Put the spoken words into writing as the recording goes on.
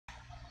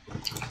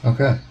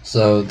Okay,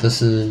 so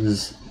this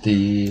is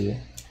the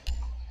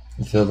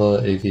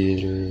Villa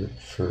Aviator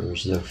for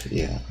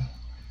Zofia.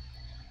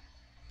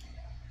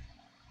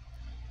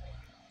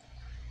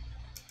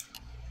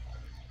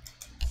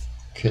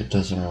 Kit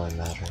doesn't really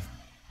matter.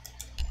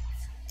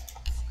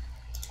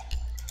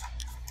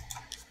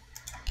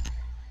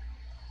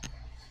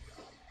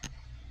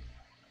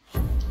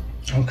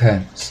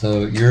 Okay,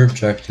 so your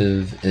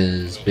objective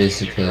is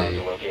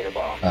basically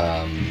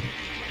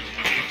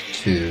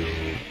to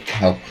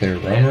help clear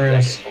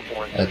roamers,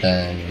 and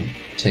then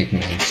take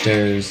main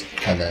stairs,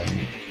 and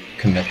then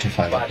commit to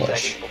final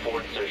push.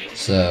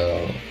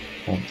 So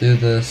we'll do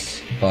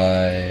this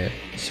by,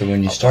 so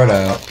when you start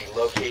out,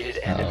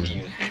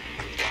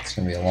 it's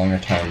going to be a longer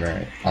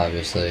timer,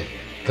 obviously,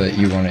 but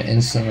you want to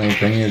instantly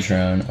bring your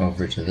drone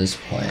over to this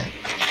plant,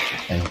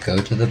 and go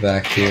to the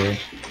back here,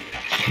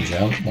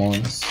 jump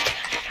once,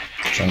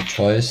 jump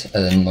twice,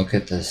 and then look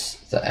at this,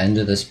 the end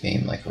of this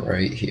beam, like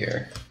right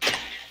here.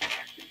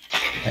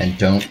 And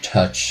don't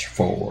touch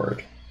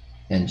forward,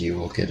 and you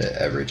will get it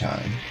every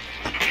time.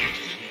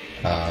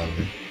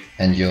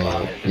 And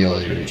you'll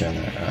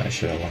regenerate. I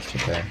should have left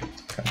it there.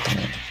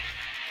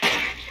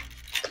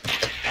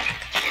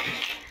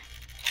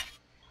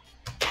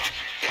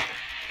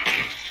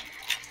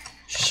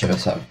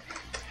 Shows how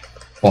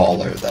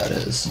baller that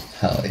is.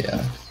 Hell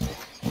yeah.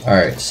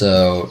 Alright,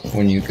 so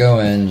when you go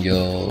in,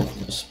 you'll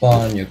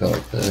spawn, you'll go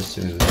like this.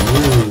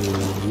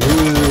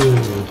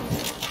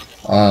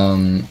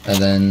 And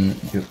then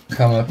you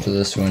come up to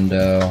this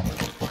window,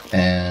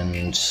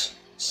 and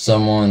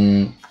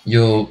someone,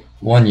 you'll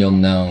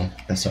know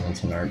if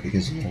someone's an art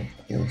because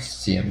you'll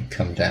see him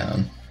come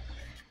down.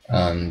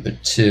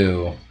 But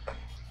two,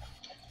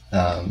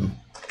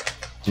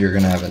 you're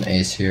gonna have an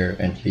ace here,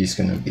 and he's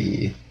gonna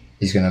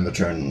have a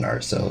drone and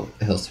art, so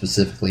he'll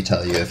specifically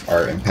tell you if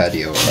art and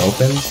patio are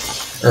open,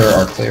 or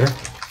are clear.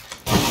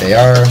 If they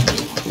are,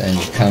 then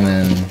you come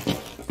in,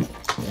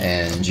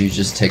 and you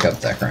just take up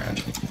that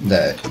ground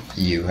that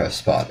you have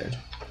spotted.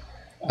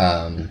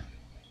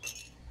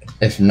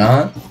 If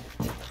not,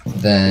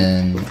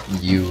 then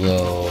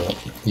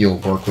you'll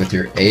work with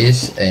your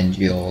ace, and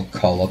you'll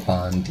call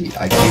upon the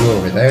IQ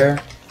over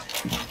there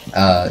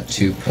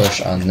to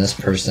push on this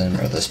person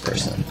or this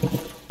person.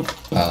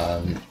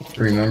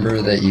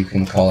 Remember that you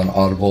can call an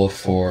audible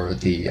for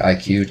the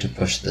IQ to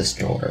push this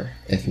door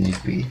if need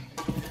be.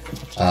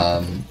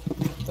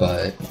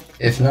 But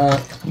if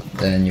not,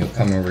 then you'll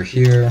come over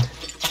here.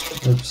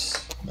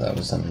 Oops, that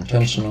was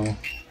unintentional.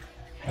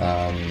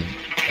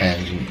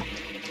 And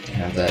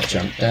have that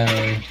jump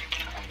down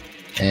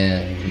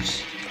and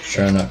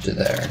drone up to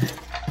there.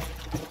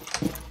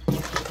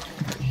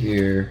 Right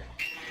here,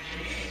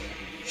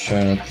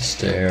 drone up the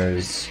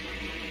stairs,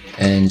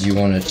 and you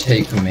want to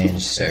take main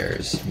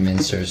stairs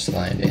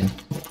landing.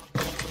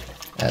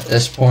 At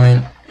this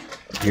point,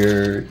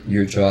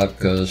 your job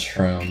goes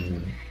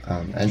from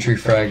entry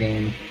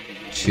fragging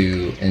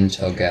to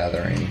intel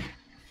gathering.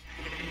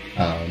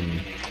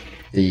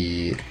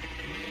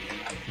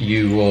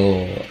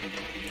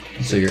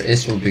 So your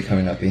ace will be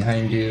coming up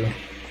behind you.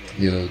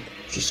 You'll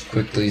just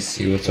quickly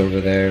see what's over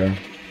there.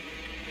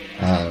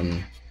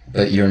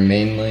 But you're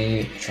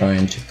mainly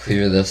trying to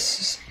clear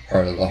this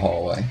part of the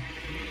hallway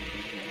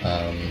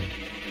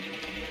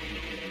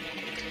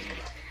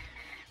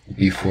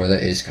before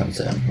the ace comes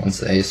in. Once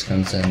the ace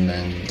comes in,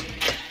 then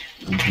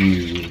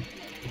you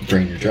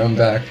bring your drone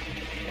back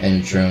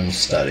and drone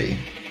study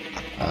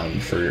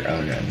for your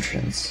own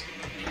entrance.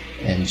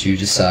 And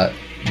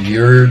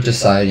you're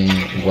deciding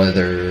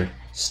whether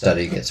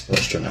study gets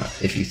pushed or not.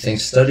 If you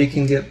think study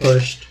can get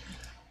pushed,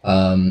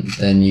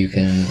 then you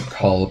can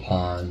call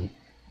upon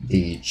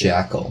the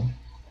jackal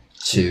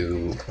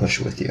to push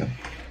with you.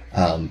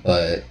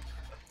 But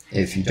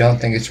if you don't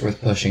think it's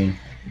worth pushing,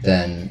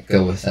 then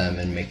go with them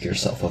and make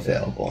yourself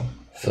available.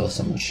 Fill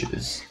someone's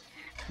shoes.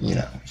 You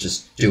know,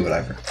 just do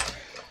whatever.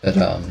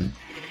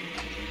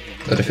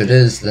 But if it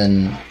is,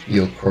 then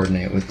you'll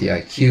coordinate with the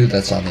IQ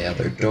that's on the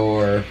other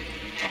door,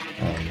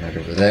 right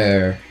over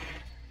there,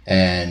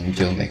 and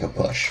you'll make a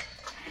push.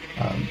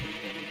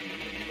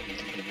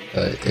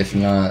 But if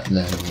not,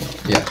 then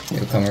yeah,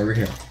 you'll come over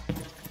here.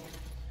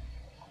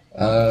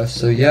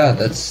 So yeah,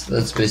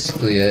 that's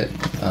basically it.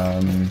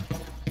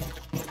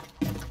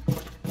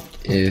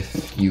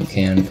 If you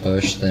can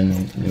push,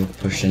 then you'll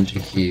push into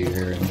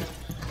here and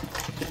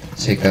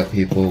take out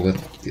people with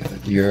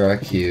your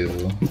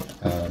IQ.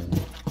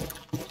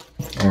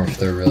 Or if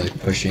they're really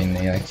pushing the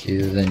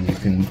IQ, then you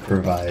can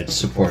provide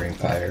supporting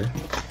fire.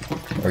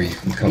 Or you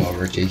can come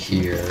over to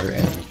here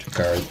and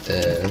guard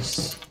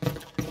this.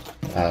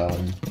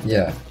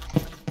 Yeah.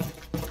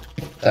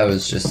 That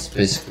was just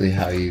basically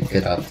how you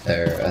get up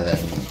there, and then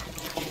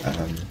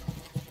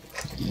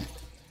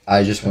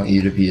I just want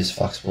you to be as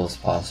flexible as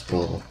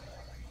possible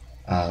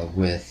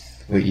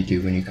with what you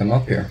do when you come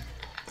up here.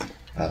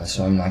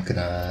 So I'm not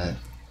gonna,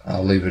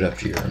 I'll leave it up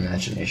to your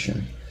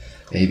imagination.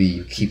 Maybe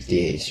you keep the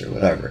ace or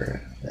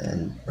whatever,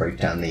 and break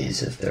down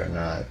these if they're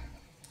not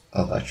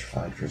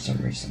electrified for some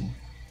reason.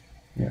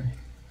 Yeah.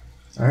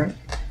 Alright.